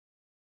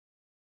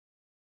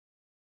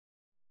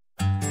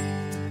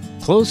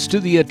Close to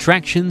the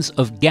attractions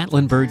of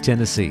Gatlinburg,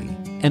 Tennessee,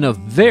 and a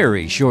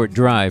very short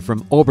drive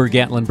from Ober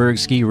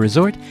Ski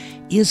Resort,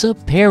 is a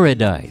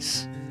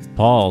paradise.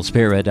 Paul's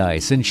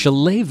Paradise in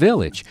Chalet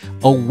Village,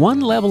 a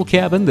one-level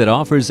cabin that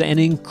offers an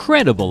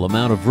incredible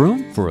amount of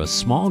room for a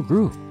small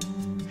group.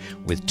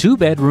 With 2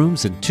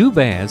 bedrooms and 2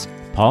 baths,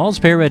 Paul's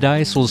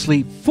Paradise will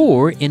sleep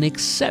 4 in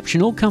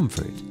exceptional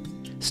comfort.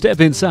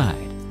 Step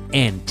inside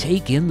and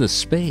take in the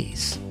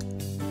space.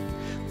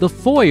 The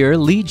foyer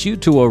leads you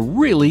to a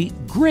really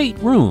great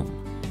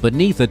room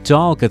beneath a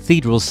tall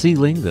cathedral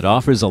ceiling that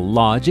offers a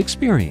lodge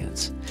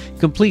experience,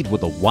 complete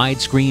with a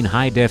widescreen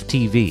high-def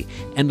TV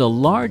and a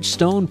large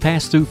stone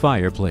pass-through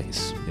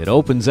fireplace. It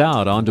opens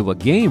out onto a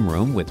game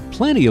room with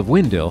plenty of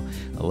window,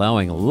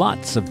 allowing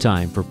lots of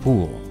time for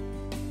pool.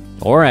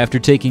 Or after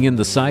taking in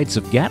the sights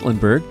of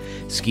Gatlinburg,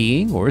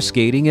 skiing or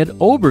skating at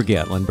Ober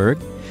Gatlinburg,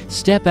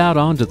 step out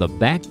onto the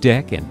back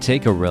deck and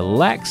take a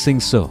relaxing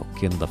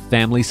soak in the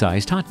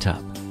family-sized hot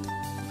tub.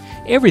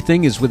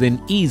 Everything is within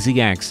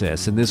easy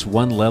access in this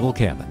one-level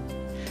cabin.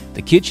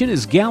 The kitchen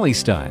is galley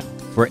style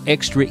for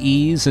extra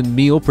ease and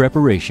meal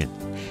preparation,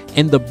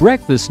 and the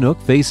breakfast nook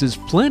faces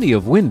plenty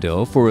of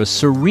window for a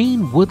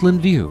serene woodland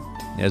view,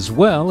 as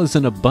well as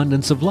an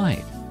abundance of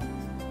light.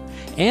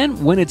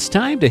 And when it's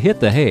time to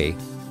hit the hay,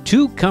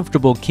 2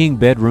 comfortable king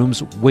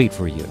bedrooms wait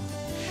for you,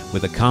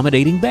 with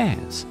accommodating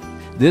baths.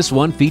 This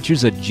one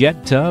features a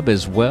jet tub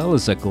as well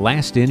as a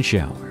glassed-in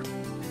shower.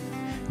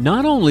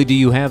 Not only do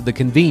you have the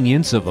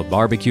convenience of a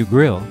barbecue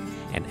grill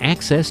and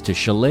access to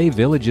Chalet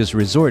Village's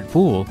resort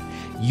pool,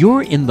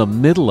 you're in the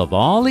middle of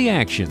all the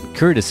action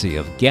courtesy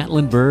of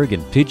Gatlinburg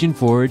and Pigeon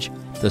Forge,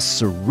 the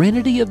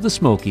serenity of the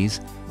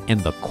Smokies, and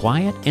the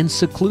quiet and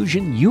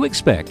seclusion you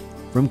expect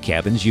from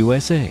Cabins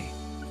USA.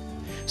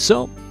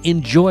 So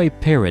enjoy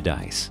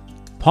paradise,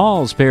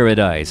 Paul's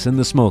Paradise in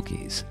the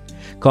Smokies.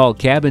 Call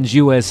Cabins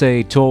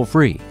USA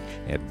toll-free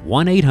at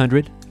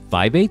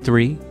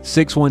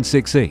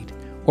 1-800-583-6168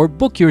 or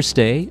book your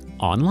stay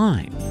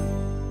online.